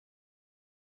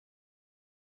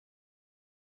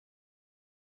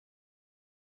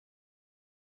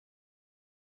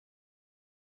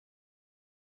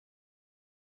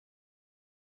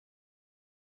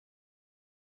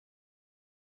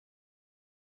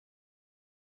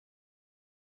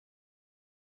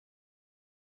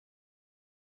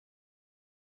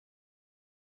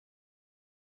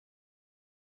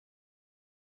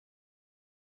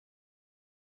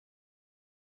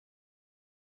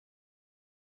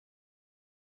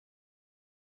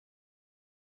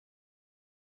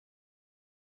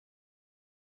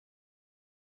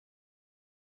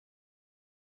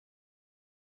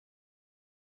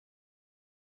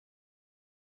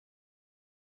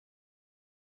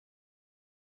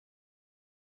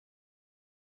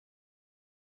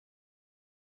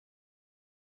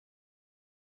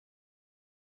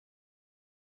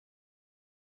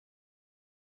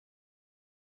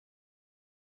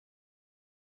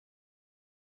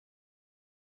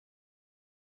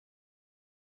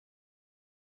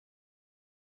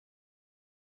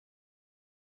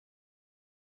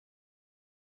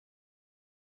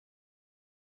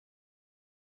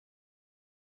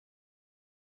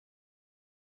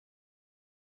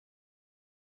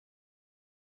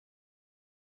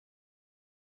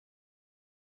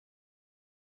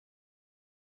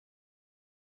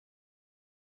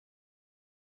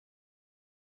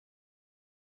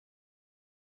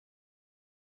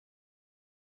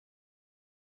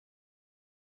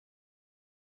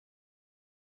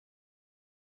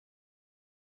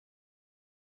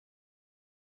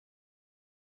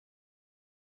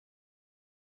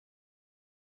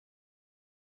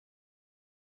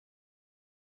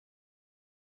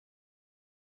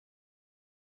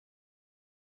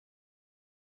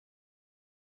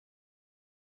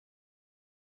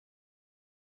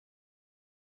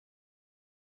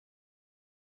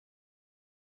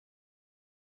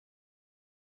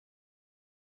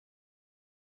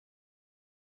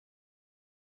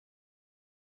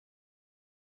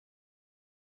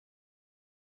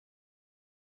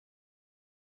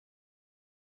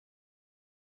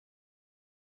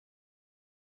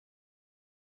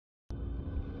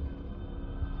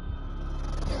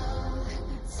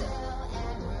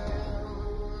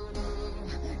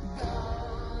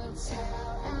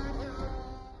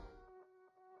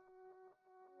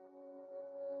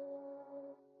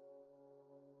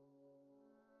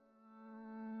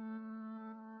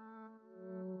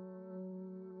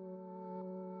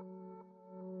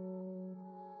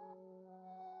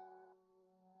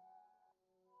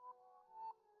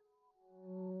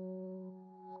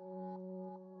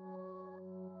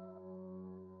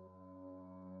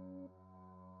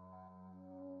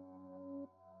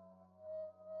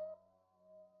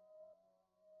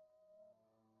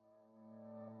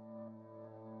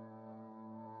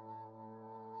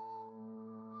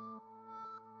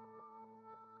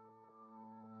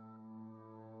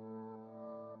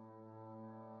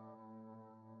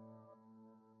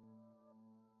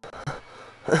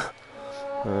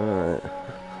Alright.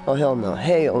 Oh, hell no.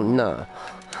 Hell no.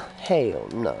 Hell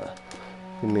no.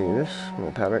 Give me this.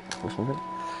 Fabric or something.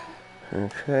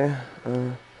 Okay.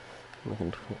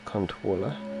 Looking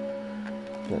controller.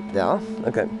 Yeah.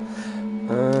 Okay.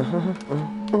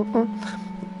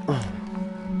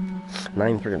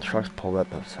 9 freaking trucks pulled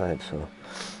up outside, so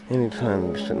anytime I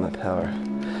restrict my power.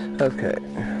 Okay.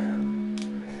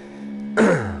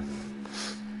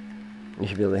 You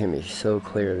should be able to hear me so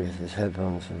clear because these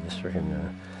headphones and this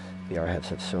freaking VR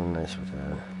headset's so nice with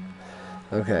that.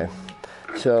 Okay.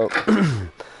 So,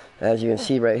 as you can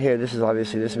see right here, this is what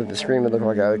the screen would look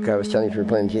like. I was telling you if you were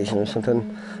playing Jason or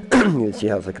something. You would see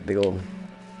how it's like a big old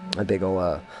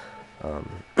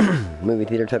movie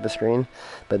theater type of screen.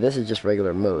 But this is just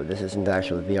regular mode. This isn't the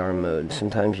actual VR mode.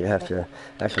 Sometimes you have to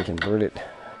actually convert it.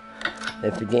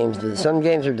 If the some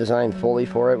games are designed fully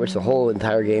for it, which the whole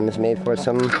entire game is made for it.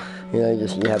 Some, you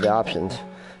have the options.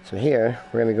 So here,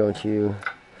 we're gonna go to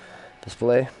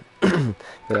display. Go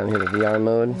down here to VR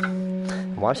mode.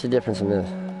 Watch the difference in this.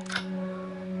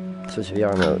 Switch to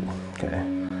VR mode. Okay.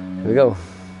 Here we go.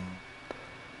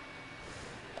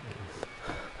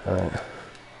 Alright.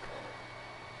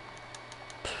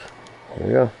 Here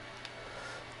we go.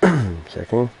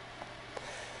 Checking.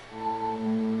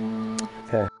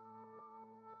 Okay.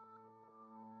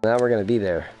 Now we're going to be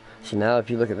there. See, now if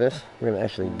you look at this, we're going to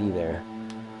actually be there.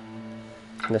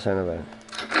 Yes, I know about it.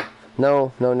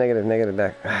 No, negative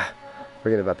back.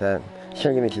 Forget about that. It's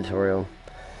trying to give me a tutorial.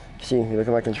 See, you look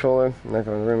at my controller,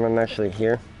 I'm actually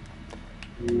here.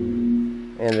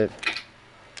 And it.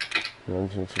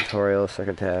 Tutorial,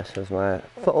 second task, that's my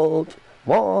fault.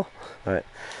 Wall. Alright.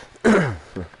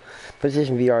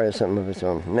 PlayStation VR is something of its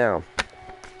own. Now,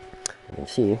 you can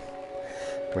see,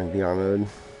 we're in VR mode.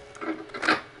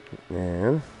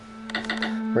 And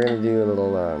we're going to do a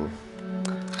little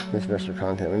Mr.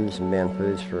 content. We're going to do some band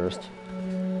footage first.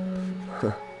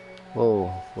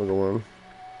 Whoa, wiggle worm.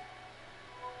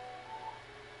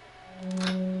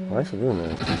 Why is he doing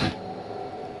that?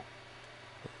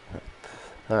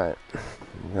 Alright,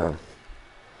 go.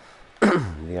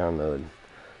 VR mode.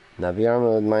 Now VR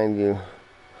mode, mind you,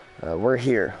 we're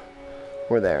here.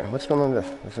 We're there. What's going on with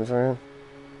this? This is right.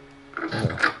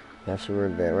 Actually,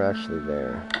 we're actually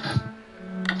there.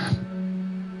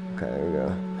 Okay, there we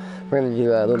go. We're gonna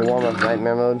do a little warm-up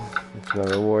nightmare mode. It's my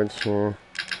rewards here.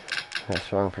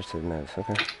 Strong pursuit modes,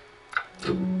 okay.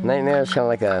 Nightmare is kind of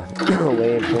like a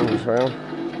way of doing tutorial.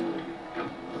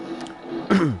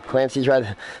 Clancy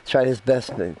tried his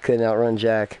best, but couldn't outrun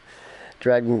Jack.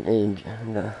 Dragged him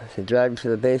to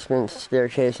the basement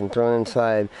staircase and thrown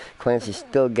inside. Clancy's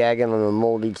still gagging on the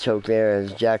moldy choked air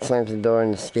as Jack slams the door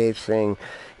and escapes, saying,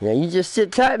 "You just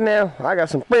sit tight now. I got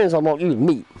some friends I want you to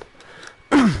meet."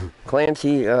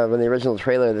 Clancy, in the original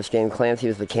trailer of this game, Clancy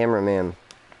was the cameraman.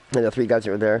 And the 3 guys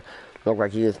that were there looked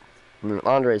like he was.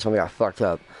 Andre's when we got fucked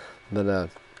up. But,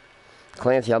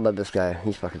 Clancy, I love this guy.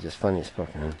 He's fucking just funny as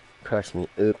fuck, man. Cracks me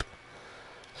up.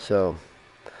 So,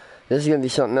 this is going to be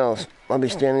something else. I'll be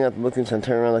standing up looking, so I'm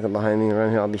turning around looking behind me.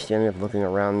 Around here, I'll be standing up looking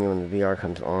around me when the VR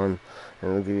comes on.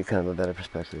 And it'll give you kind of a better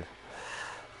perspective.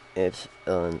 It's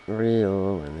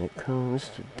unreal when it comes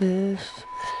to this.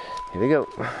 Here we go.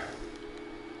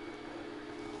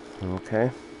 Okay.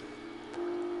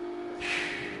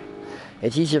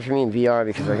 It's easier for me in VR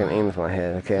because I can aim with my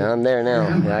head. Okay, I'm there now.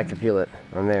 Yeah, I can feel it.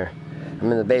 I'm there.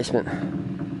 I'm in the basement.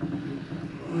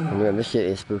 Oh man, this shit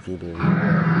is spooky, dude.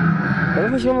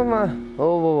 What's wrong with my...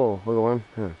 Oh, whoa. Wiggle worm.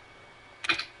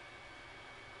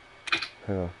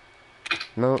 Here.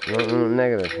 No,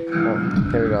 negative. Oh,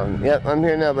 here we go. Yep, I'm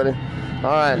here now, buddy.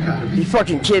 Alright. You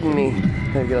fucking kidding me.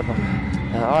 Gotta get up.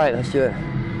 Alright, let's do it.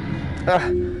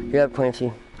 Get up,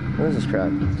 Clancy. What is this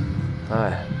crap?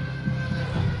 Alright.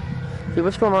 Dude,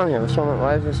 what's going on here? What's going on?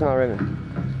 Why is this not ready?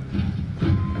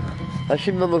 I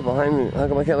should be able to look behind me. How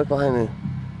come I can't look behind me?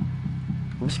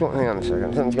 What's going on? Hang on a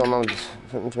second. Something's going on with this.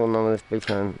 Something's going on with this big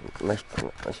time. I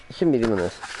shouldn't be doing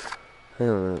this. Hang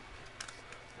on a minute.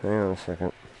 Hang on a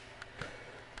second.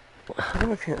 How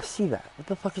come I can't see that? What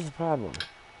the fuck is the problem?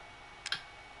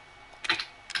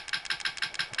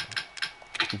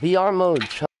 VR mode.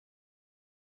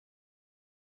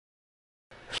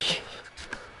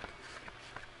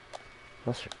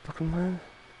 What's your fucking mind?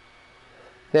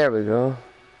 There we go.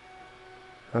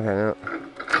 Okay, now.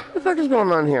 What the fuck is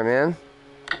going on here, man?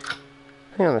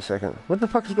 Hang on a second. What the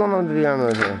fuck is going on with the VR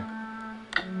mode here?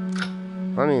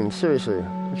 I mean, seriously.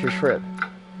 What's your trip?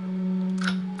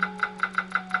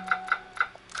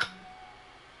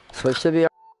 Switch to VR.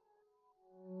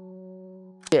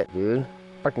 Shit, dude.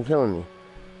 Fucking killing me.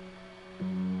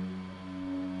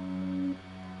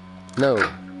 No.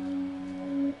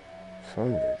 Son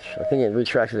of a bitch. I think it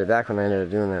retracted it back when I ended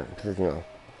up doing that. Because, you know.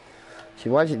 See,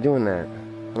 why is it doing that?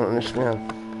 I don't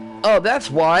understand. Oh, that's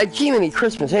why. Jiminy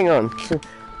Christmas. Hang on.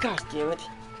 Gosh damn it.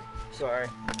 Sorry.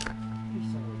 You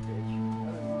son of a bitch. You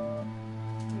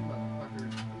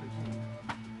motherfucker.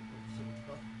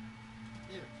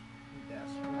 You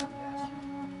bastard.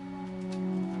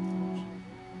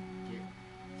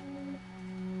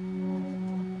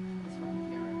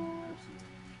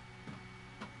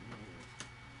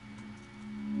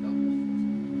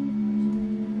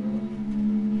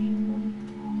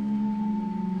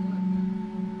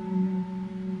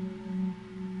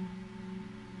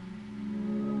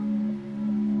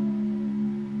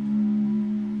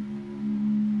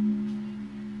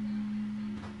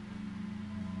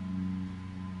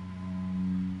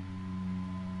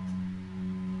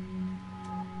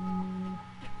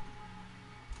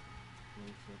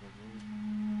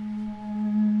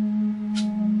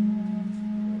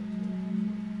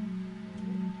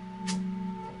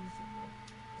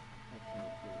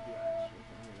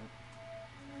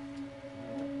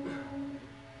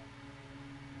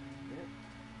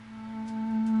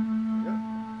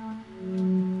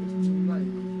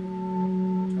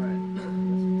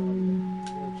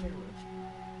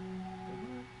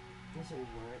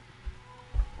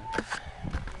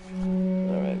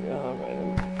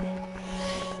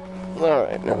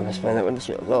 Alright, now let's find out what this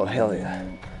is. Oh, hell yeah.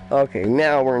 Okay,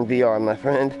 now we're in VR, my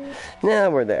friend. Now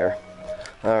we're there.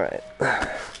 Alright.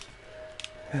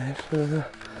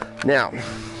 Now,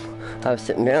 I was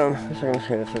sitting down. I'm just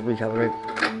going to recalibrate.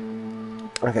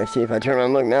 Okay, see, if I turn around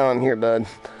and look, now I'm here, bud.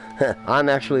 I'm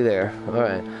actually there.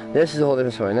 Alright, this is a whole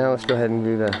different story. Now let's go ahead and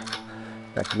do the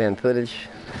back to band footage.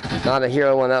 Not a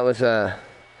hero one, that was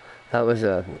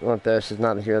what this is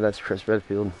not a hero, that's Chris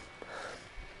Redfield.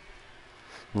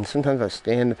 And sometimes I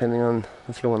stand depending on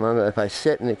what's going on. If I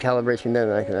sit and it calibrates me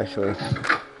better, I can actually.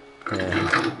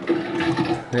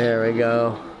 There we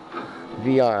go.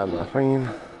 VR on my frame.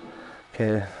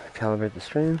 Okay, calibrate the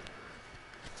stream.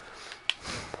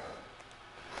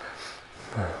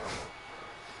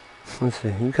 Let's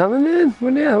see. You coming in?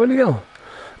 Where'd he go?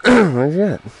 Where's he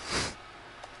at?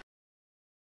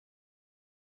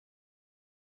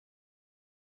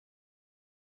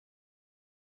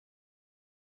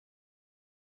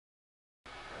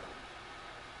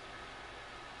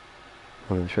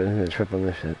 I'm gonna trip on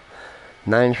this shit.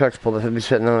 9 trucks pulled up. He'll be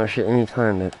sitting on our shit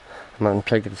anytime, but I'm gonna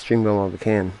try to get the stream going while we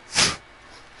can.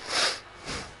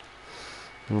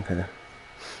 Okay.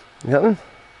 You coming?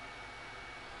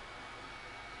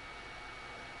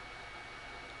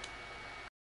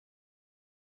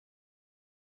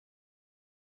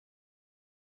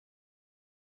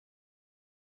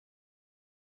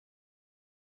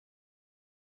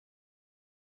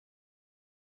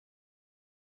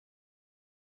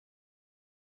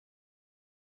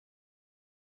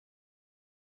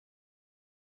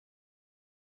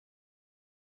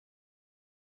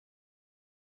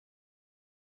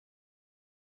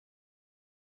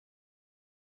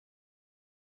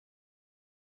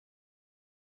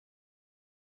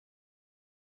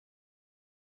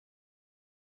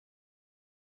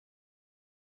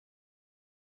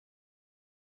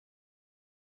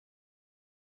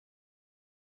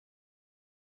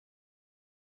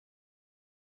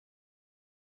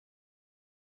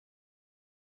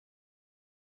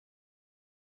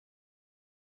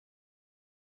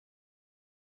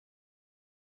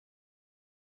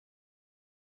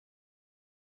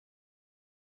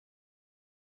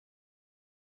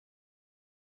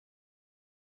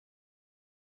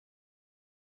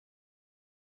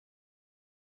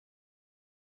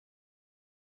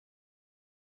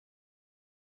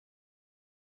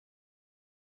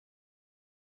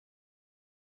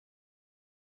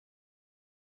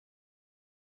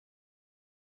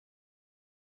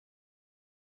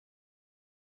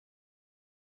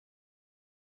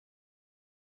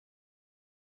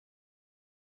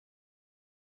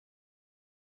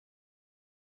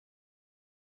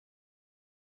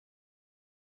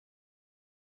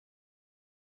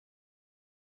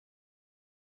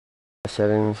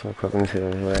 Settings, equipment,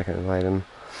 where I can invite him.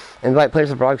 Invite players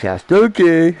to broadcast.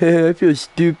 Okay, I feel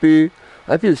stupid.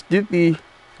 Okay.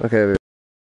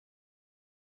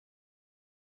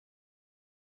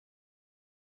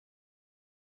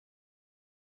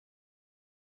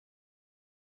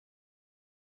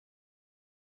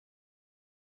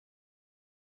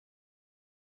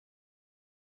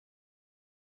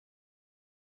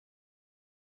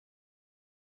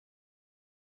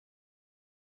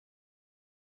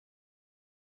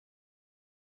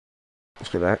 Let's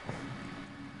get back.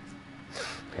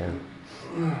 Yeah.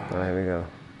 Alright, here we go.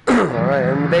 Alright,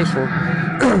 in the basement.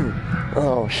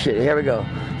 Oh shit, here we go.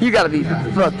 You gotta be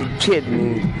fucking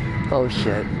kidding me. Oh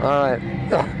shit. Alright.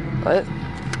 Alright.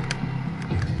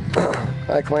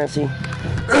 Alright, Clancy.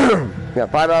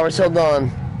 Got 5 hours till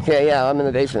dawn. Okay, yeah, I'm in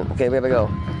the basement. Okay, we gotta go.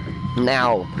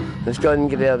 Now. Let's go ahead and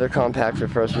get the other compactor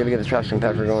first. We gotta get the trash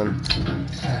compactor going.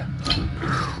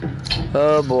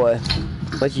 Oh boy.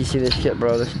 Let you see this shit,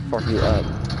 bro. This will fuck you up.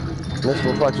 This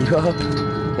will fuck you up.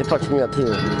 It fucks me up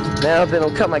too. Man, I hope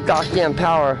it'll cut my goddamn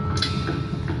power.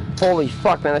 Holy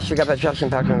fuck, man. I should got that trash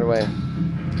compactor underway.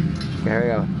 Okay, here we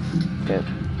go. Okay.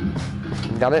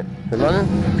 Got it? We're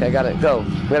running? Okay, got it. Go.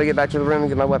 We gotta get back to the room and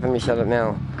get my weapon reset up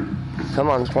now. Come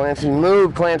on, Clancy.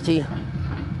 Move, Clancy.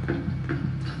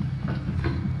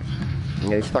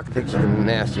 Yeah, these fucking pictures are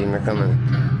nasty and they're coming.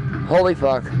 Holy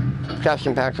fuck. Trash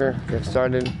compactor. Get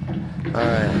started.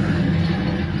 Alright.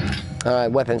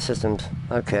 Alright, weapon systems.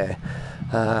 Okay.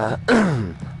 I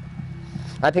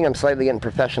think I'm slightly getting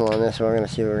professional on this, so we're going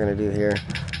to see what we're going to do here.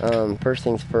 First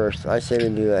things first, I say we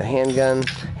do a handgun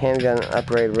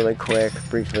upgrade really quick,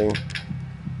 briefly.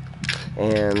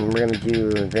 And we're going to do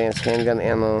advanced handgun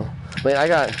ammo. Wait, I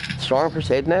got strong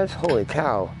first aid meds? Holy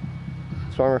cow.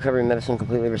 Strong recovery medicine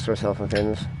completely restores health. Okay,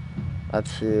 this up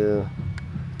to,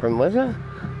 what is that?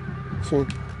 See,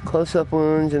 close-up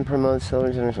wounds and promotes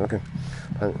soldiers. Okay.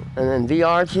 And then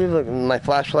VR too, look, my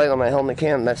flashlight on my helmet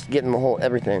cam, that's getting the whole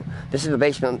everything. This is the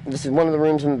basement. This is one of the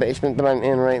rooms in the basement that I'm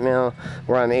in right now,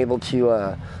 where I'm able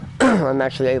to, I'm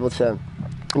actually able to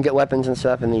get weapons and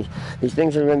stuff. And these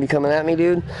things that are going to be coming at me,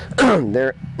 dude,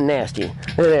 they're nasty.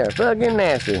 They're fucking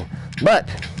nasty. But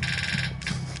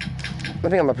I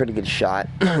think I'm a pretty good shot.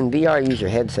 VR, use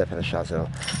your headset for the shot, so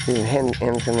using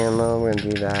handgun ammo, we're gonna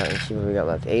do that. Let's see what we got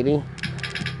left. 80.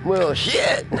 Well,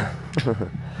 shit.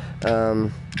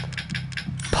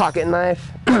 Pocket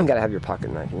knife. Gotta have your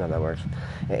pocket knife. You know how that works.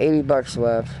 Yeah, $80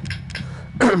 left.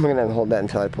 We're gonna have to hold that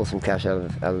until I pull some cash out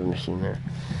of the machine there.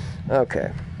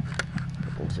 Okay.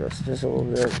 Adjust this a little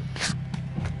bit.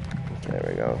 There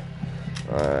we go.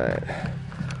 All right.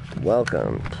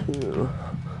 Welcome to.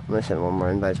 I'm gonna send one more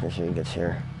invite. Make sure he gets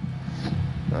here.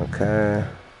 Okay.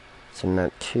 Send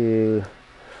that to.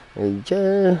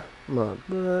 AJ. My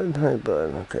bud. Hi,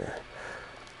 bud. Okay.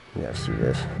 You gotta see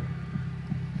this.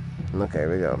 Okay, here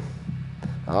we go.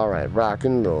 Alright, rock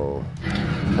and roll.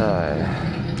 Alright.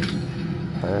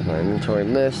 There's my inventory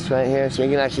list right here. So you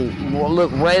can actually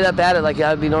look right up at it like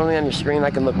that would be normally on your screen. I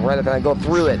can look right up and I go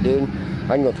through it, dude.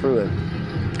 I can go through it.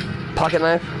 Pocket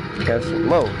knife. Okay,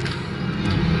 whoa.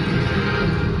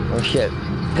 Oh shit.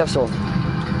 Pistol.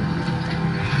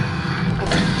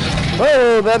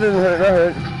 Whoa, that didn't hurt. That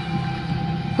hurt.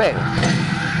 Man.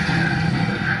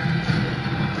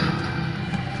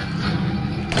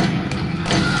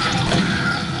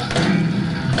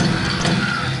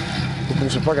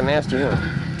 It's so fucking nasty, huh?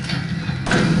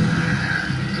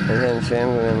 And then Sam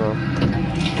ammo.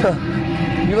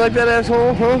 You like that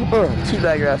asshole, huh?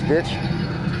 Teabag your ass, bitch.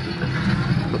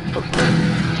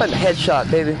 Like a headshot,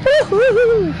 baby.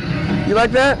 You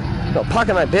like that? No,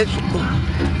 pocket knife, bitch.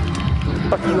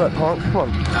 Fuck you up, punk. Come on.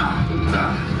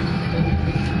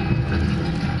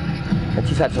 Got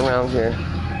 2 types of rounds here.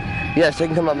 Yes, they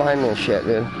can come up behind me and shit,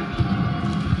 dude.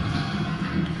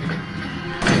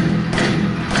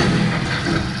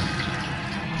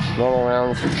 Normal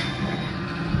rounds.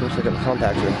 Looks like a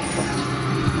compactor.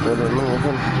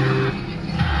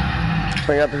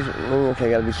 Bring up this. Okay,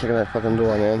 gotta be checking that fucking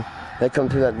door, man. They come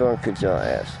through that door and kick your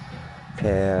ass.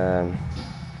 Okay,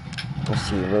 let's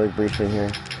see, really briefly here.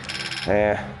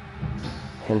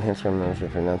 Enhance your measure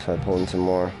for now until I pull in some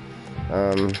more.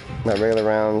 My regular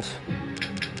rounds.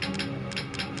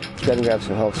 Let's go ahead and grab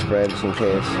some health spreads in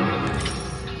case.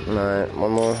 Alright,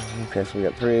 one more. Okay, so we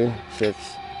got 3, 6.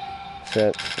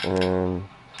 Sets, and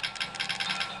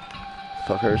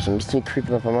fuckers, I'm just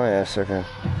creeping up on my ass, okay.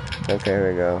 Okay,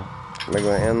 here we go.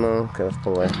 Regular ammo, okay, let's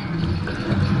pull away.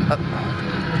 Up.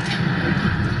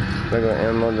 Regular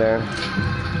ammo there.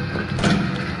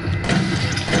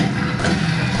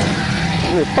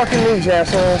 You fucking moves,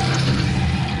 asshole.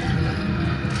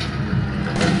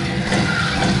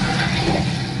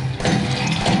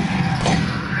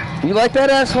 You like that,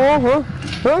 asshole, huh?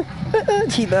 Huh?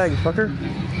 Teabag, you fucker.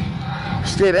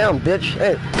 Stay down, bitch.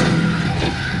 Hey.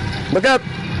 Look up.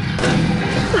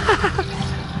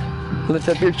 Lift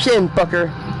up your chin,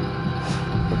 fucker.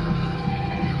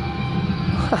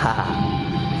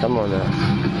 Come on now.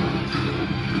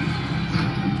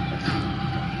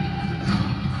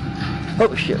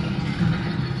 Oh, shit.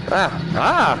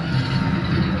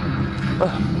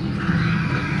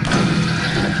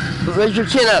 Raise your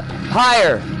chin up.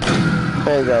 Higher.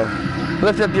 There you go.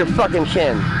 Lift up your fucking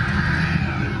chin.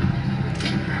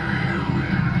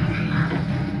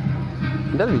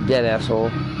 better be dead, asshole.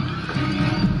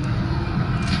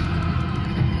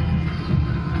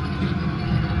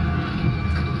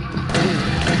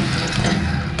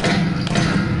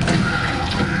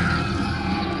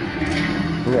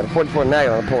 We got a 44 mag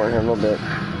on the pull in here a little bit.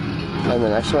 And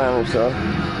then I slam him, so.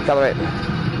 Calibrate.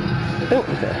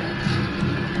 Okay.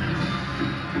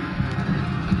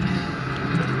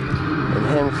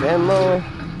 Enhance ammo.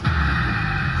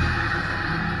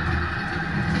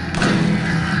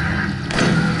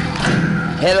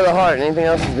 Head of the heart. Anything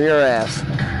else is your ass.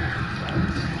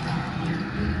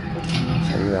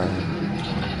 So you got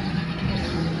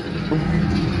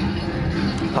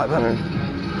 500.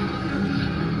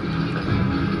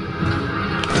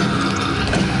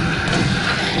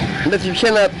 Lift your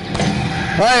chin up.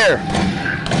 Higher.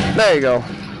 There you go.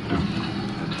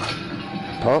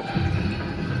 Pump.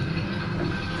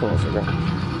 Come on, sugar.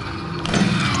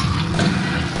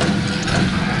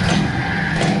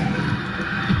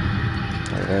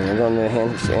 Okay, I'm going to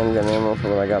handgun ammo for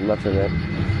what I got left of it.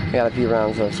 I got a few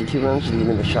rounds though. See, 2 rounds should give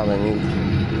me the shot I need.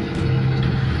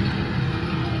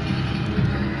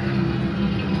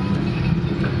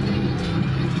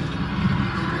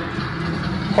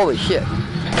 Holy shit.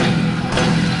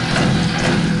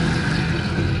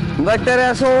 You like that,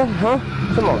 asshole? Huh?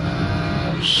 Come on.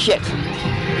 Shit.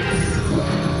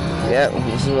 Yeah,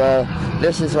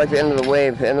 this is like the end of the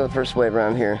wave, the end of the first wave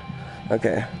around here.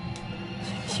 Okay.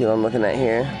 See what I'm looking at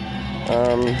here.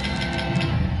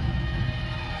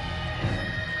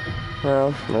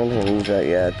 Well, I don't think I'm gonna use that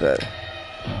yet, but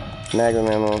Magnum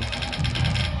ammo.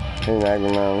 Any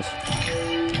Magnum rounds.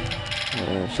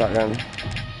 Shotgun.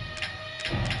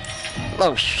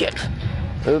 Oh shit!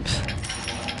 Oops.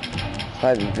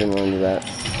 I didn't want to do that.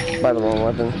 Buy the wrong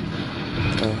weapon.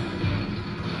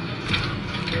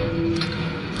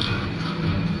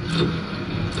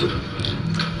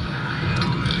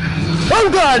 Oh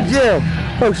god damn!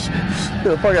 Oh shit!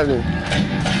 Get the fuck out of me!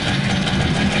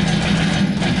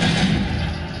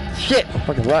 Shit!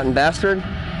 Fucking rotten bastard!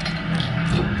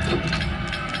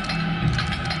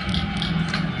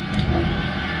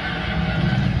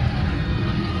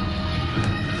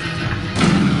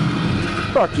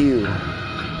 Fuck you!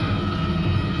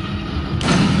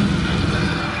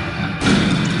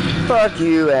 Fuck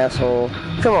you, asshole!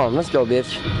 Come on, let's go,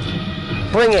 bitch!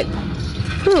 Bring it!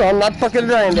 Ooh, I'm not fucking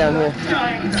dying down here.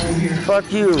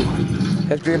 Fuck you.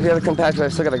 If the other compactor, I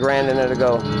still got $1 grand in there to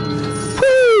go.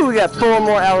 Woo! We got 4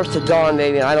 more hours to dawn,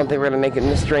 baby. I don't think we're gonna make it in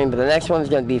this stream, but the next one is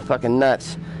gonna be fucking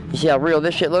nuts. You see how real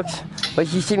this shit looks? But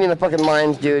if you see me in the fucking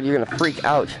mines, dude, you're gonna freak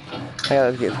out. I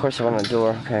gotta get, of course, I want a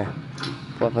door. Okay.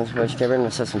 Weapons switch. Okay, we're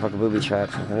gonna set some fucking booby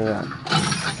traps.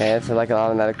 Okay, it's like an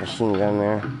automatic machine gun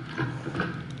there.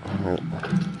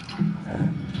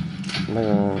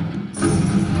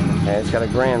 Okay, it's got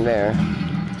 $1 grand there.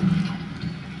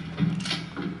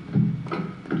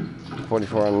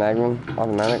 44 on Magnum,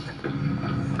 automatic.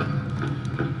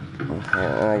 Okay,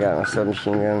 and I got my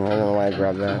submachine gun. I don't know why I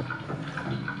grabbed that.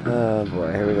 Oh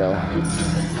boy, here we go.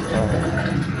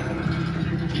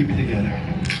 Okay. Keep it together.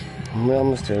 We're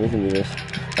almost there. We can do this.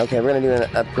 Okay, we're gonna do an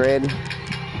upgrade.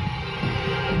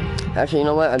 Actually, you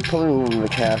know what? I'd probably remove the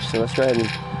cash, so let's go ahead and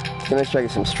let's try to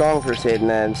get some strong first aid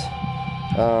meds.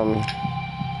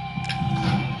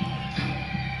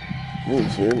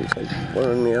 Dude, it's like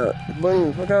blowing me out. Blowing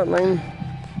the fuck out, man.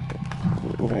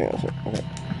 Okay, okay.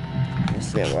 Let's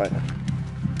stand right.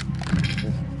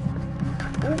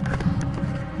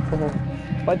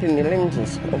 Fighting the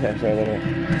lenses. Okay, sorry, there.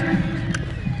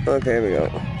 Okay, here we go.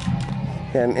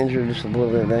 Yeah, I'm injured just a little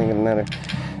bit, that ain't gonna matter.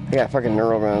 I got fucking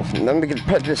neural rounds. Let me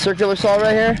get the circular saw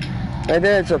right here. Right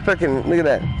there, it's a freaking, look at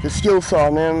that. The skill saw,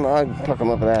 man. I'll fuck him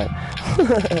up with that.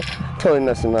 Totally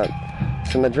mess him up.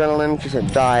 Some adrenaline, just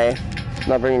said die.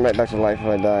 Not bringing him right back to life if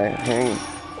I die. Okay.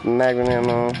 Magnum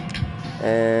ammo.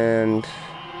 And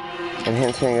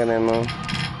enhanced handgun ammo.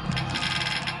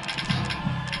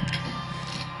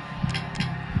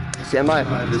 Stand by.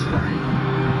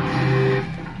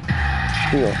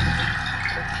 Heal.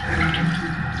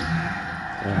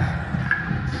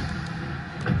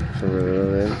 So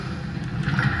reloaded.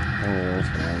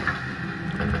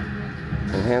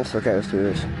 Enhanced. Okay, let's do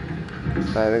this.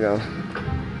 Alright, there we go.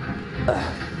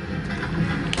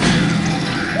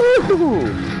 Woohoo!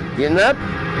 Getting up?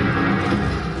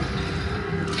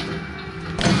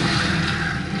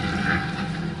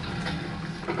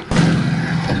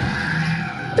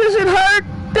 Does it hurt?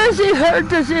 Does it hurt?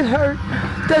 Does it hurt?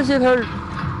 Does it hurt?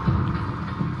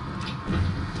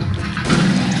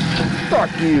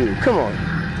 Fuck you. Come on.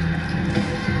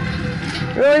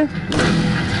 Really?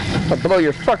 I'll blow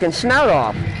your fucking snout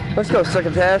off. Let's go,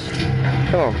 succotash.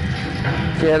 Come on.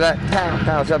 See how that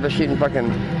pow, it's up there shooting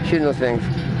those things.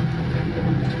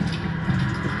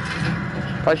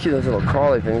 I shoot those little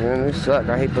crawly things, man. They suck.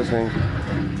 I hate those things.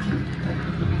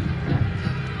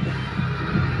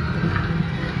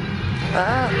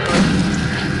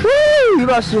 Woo! You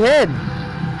lost your head.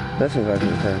 That's what I was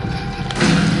saying.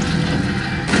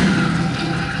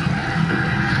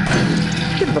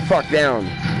 Get the fuck down.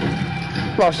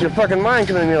 Lost your fucking mind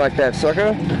coming at me like that,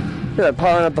 sucker. Look at that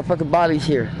piling up the fucking bodies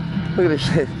here. Look at this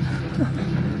shit.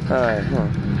 Alright, come on.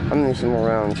 I'm gonna need some more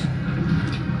rounds.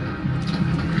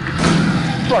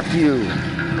 Fuck you.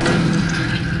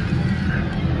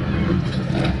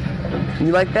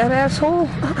 You like that, asshole?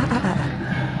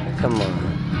 Come on.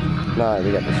 Nah,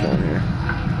 we got this one here.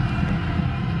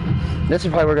 This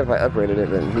would probably work if I upgraded it,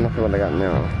 but not for what I got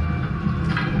now.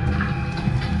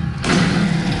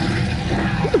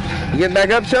 You getting back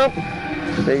up, chump?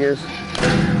 Figures.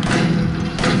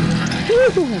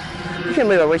 You can't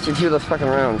believe I wasted 2 of those fucking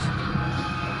rounds.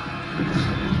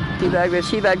 Teabag, bitch.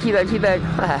 Teabag, teabag, teabag.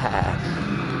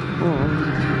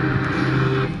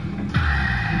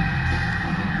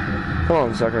 Come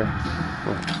on, sucker.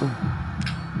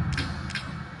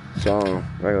 Song.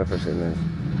 Regular first aid, man.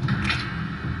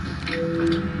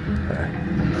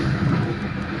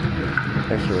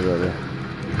 Actually, we'll go there.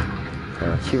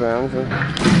 2 rounds, huh?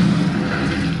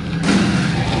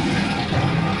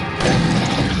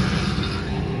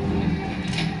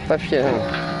 Tough shit, huh?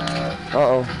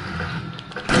 Uh-oh.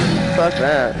 Fuck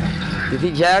that. Did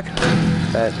he jack?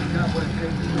 That.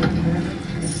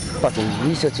 Fucking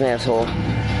reset's an asshole.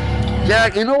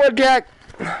 Jack, you know what, Jack?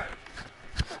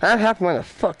 I have to want to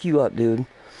fuck you up, dude.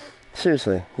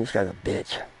 Seriously, this guy's a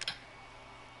bitch.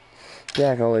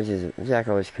 Jack always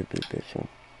could be a bitch. Huh?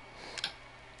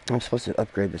 I'm supposed to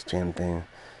upgrade this damn thing.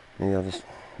 Maybe I'm just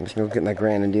gonna go get my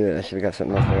grand and do it. I should have got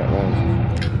something else I got wrong.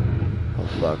 Oh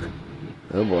fuck.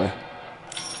 Oh boy.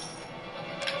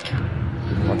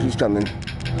 Fuck, he's coming.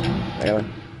 I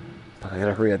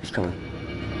gotta hurry up, he's coming.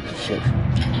 Shit.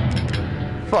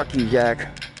 Fuck you, Jack.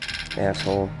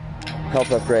 Asshole.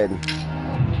 Health upgrade.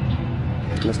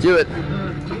 Let's do it.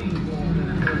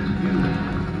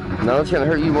 No, it's gonna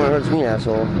hurt you more than it hurts me,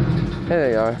 asshole. Hey,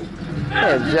 there you are.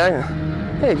 Hey, Jack.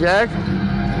 Hey, Jack.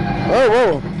 Oh,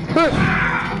 whoa. Huh.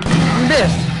 You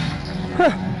missed.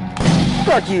 Huh.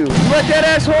 Fuck you. You like that,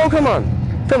 asshole? Come on.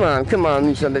 Come on,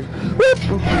 you son of a bitch.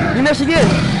 Whoop. You missed again.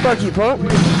 Fuck you, punk. Woo!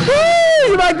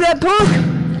 You like that, punk?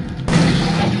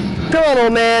 Come on,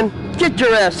 old man. Get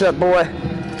your ass up, boy.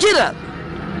 Get up.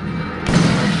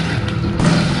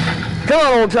 Come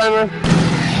on, old timer.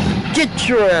 Get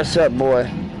your ass up, boy.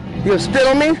 You gonna spit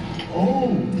on me?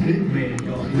 Oh, big man.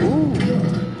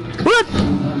 What?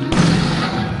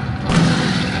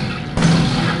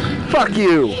 Fuck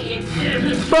you.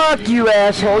 Fuck you,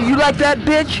 asshole. You like that,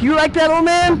 bitch? You like that, old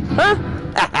man? Huh?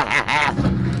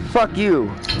 Fuck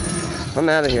you. I'm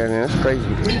out of here, man. That's crazy.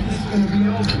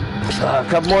 A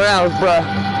couple more hours, bruh.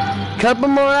 Couple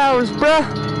more hours, bruh.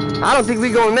 I don't think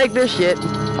we gonna make this shit.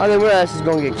 I think our ass is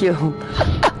gonna get killed.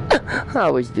 I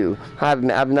always do. I've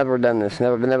never done this.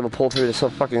 Never been able to pull through this so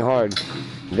fucking hard.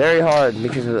 Very hard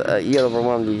because of you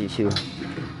overwhelmed you two.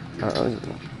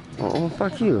 Oh,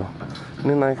 fuck you.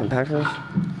 Me and my compactors.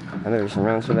 I know there's some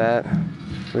rounds for that.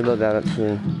 Reload that up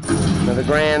too. Another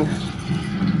grand.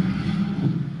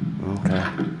 Okay.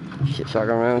 Shit,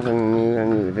 shotgun rounds. I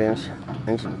need advanced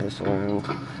ancient pistol rounds.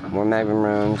 More magnum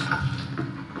rounds.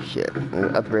 Shit.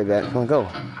 Upgrade that. Come on, go.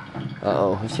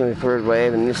 Uh-oh. It's gonna be 3rd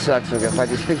wave, and this sucks. We're gonna fight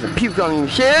these pigs and puke on you.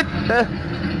 Shit!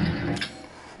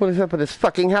 What is up with this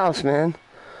fucking house, man?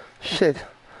 Shit.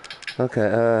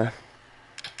 Okay,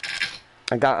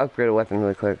 I gotta upgrade a weapon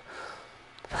really quick.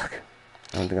 Fuck.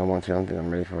 I don't think I want to. I don't think I'm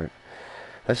ready for it.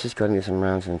 Let's just go ahead and get some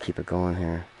rounds and keep it going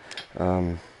here.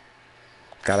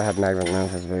 Gotta have magnum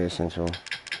rounds. That's very essential.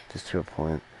 Just to a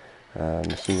point.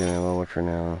 Machine gun ammo, work for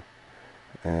now.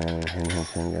 And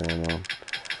handgun ammo.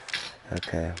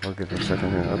 Okay, we'll give it a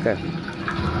second here. Okay.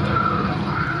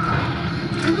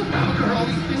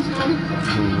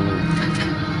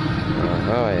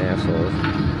 Oh, yeah, assholes.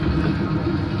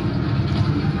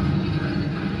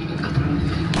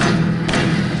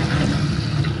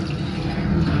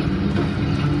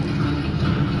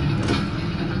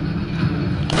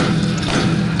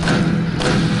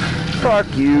 Fuck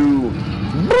you.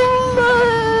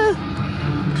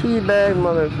 Teabag,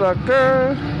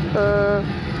 motherfucker.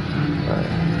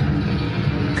 Right.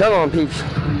 Come on, peeps.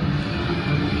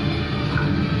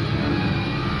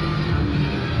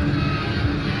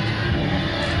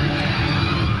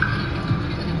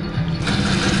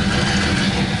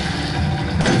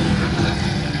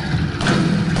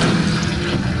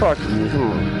 Fuck you, come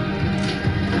on.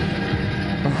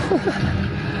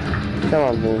 Come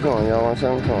on, dude. Come on, y'all want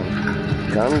some? Come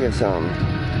on. Come get some.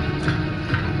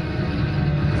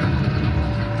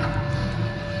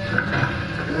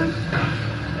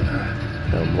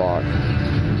 No block.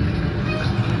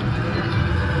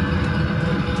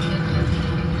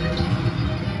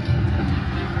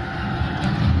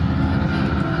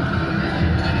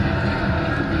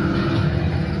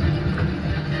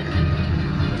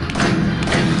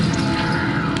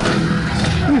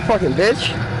 You fucking bitch.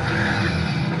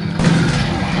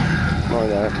 Oh,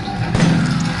 that.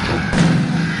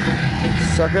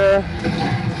 Sucker.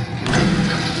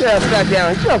 Yeah, back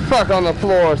down. Get the fuck on the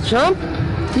floor, chump.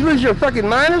 You lose your fucking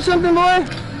mind or something, boy?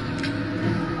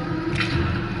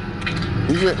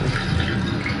 Is it?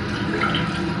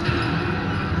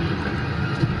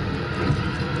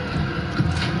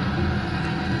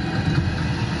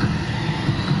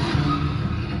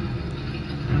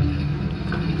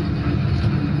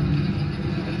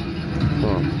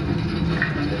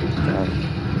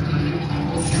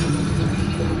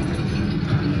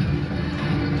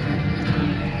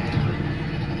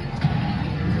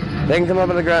 They can come up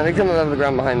on the ground. They come up on the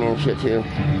ground behind me and shit too.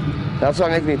 That's what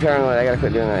makes me paranoid. I gotta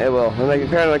quit doing that. It will. It'll make me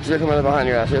paranoid because they're coming up behind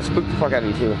your ass. It'll spook the fuck out of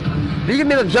you too. Do you get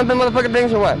me the jumping motherfucking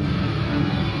things or what?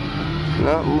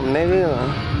 No, maybe not.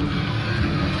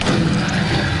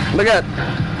 Look at it.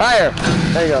 Higher.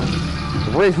 There you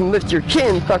go. Lift your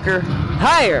chin, fucker.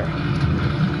 Higher.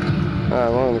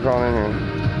 Alright, one of them crawling in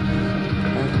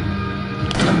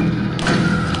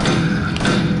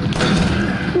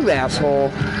here. You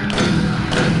asshole.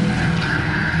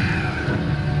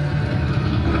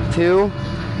 2.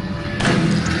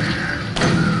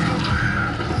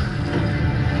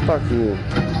 Fuck you.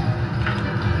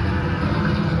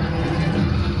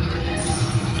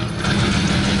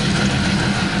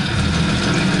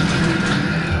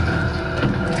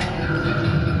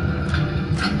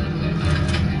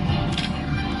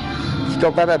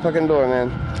 Scope out that fucking door, man.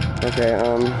 Okay,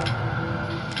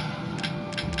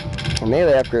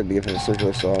 melee upgrade to get for the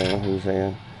circular saw, I don't know who's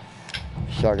saying.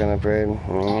 Shotgun upgrade.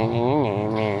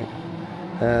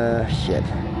 Shit.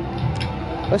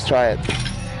 Let's try it.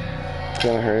 It's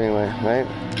gonna hurt anyway, right?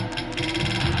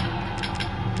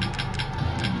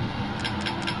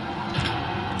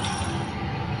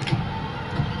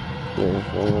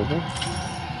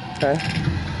 Okay.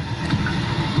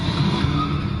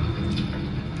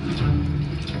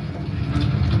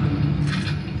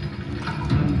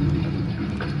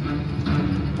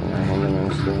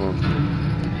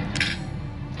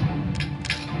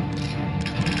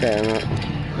 Okay,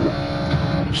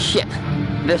 shit.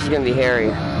 This is gonna be hairy.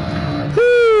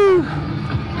 Woo!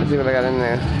 Let's see what I got in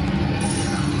there.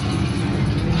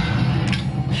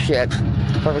 Shit.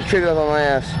 Fucking triggered up on my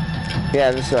ass.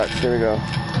 Yeah, this sucks. Here we go.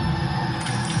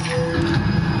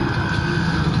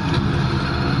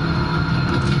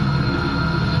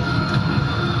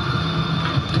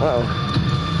 Uh-oh.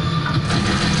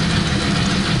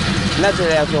 That's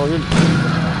it, asshole.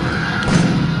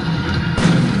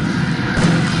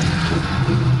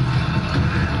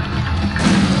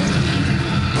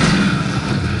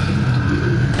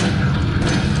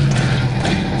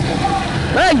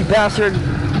 Ah, you bastard!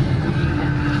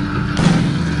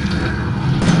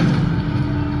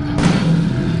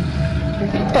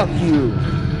 Fuck you!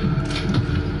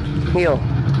 Heal.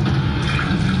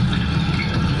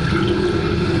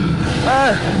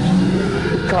 Ah!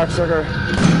 Cocksucker.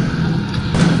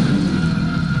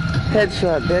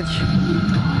 Headshot, bitch.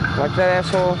 Like that,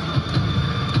 asshole?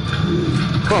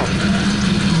 Come on.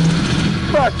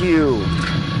 Fuck you!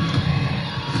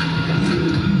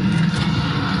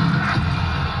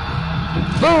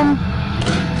 Boom!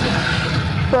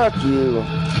 Fuck you.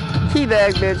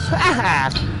 Teabag, bitch.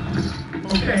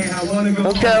 Okay, I wanna go.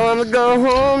 Okay, I wanna go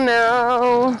home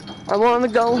now. I wanna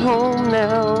go home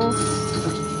now.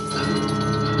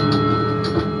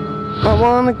 I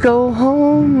wanna go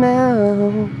home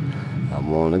now. I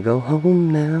wanna go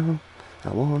home now. I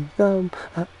wanna go.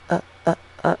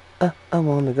 I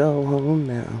wanna go home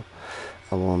now.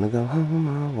 I wanna go home.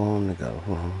 I wanna go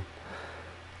home.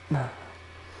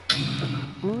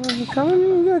 Oh, you coming?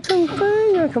 You gotta come play?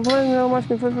 You gotta come play? You gotta watch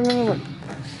me play for a minute.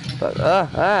 But, I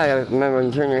gotta remember when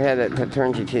you turn your head, that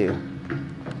turns you too.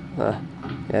 Yeah,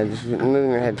 just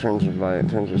moving your head turns your body,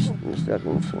 turns your step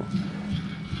and so.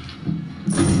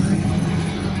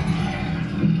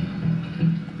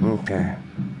 Okay.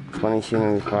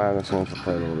 2295, that's enough to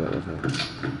play a little bit with it.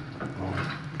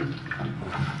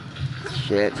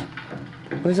 Shit.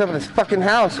 What is up with this fucking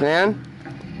house, man?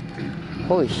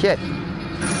 Holy shit.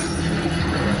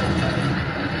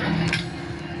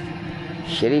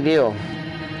 Shitty deal.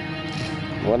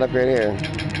 What up right here?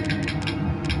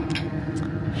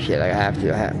 Shit, I have to.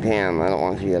 Damn, I don't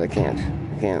want to yet. I can't.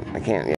 I can't yet.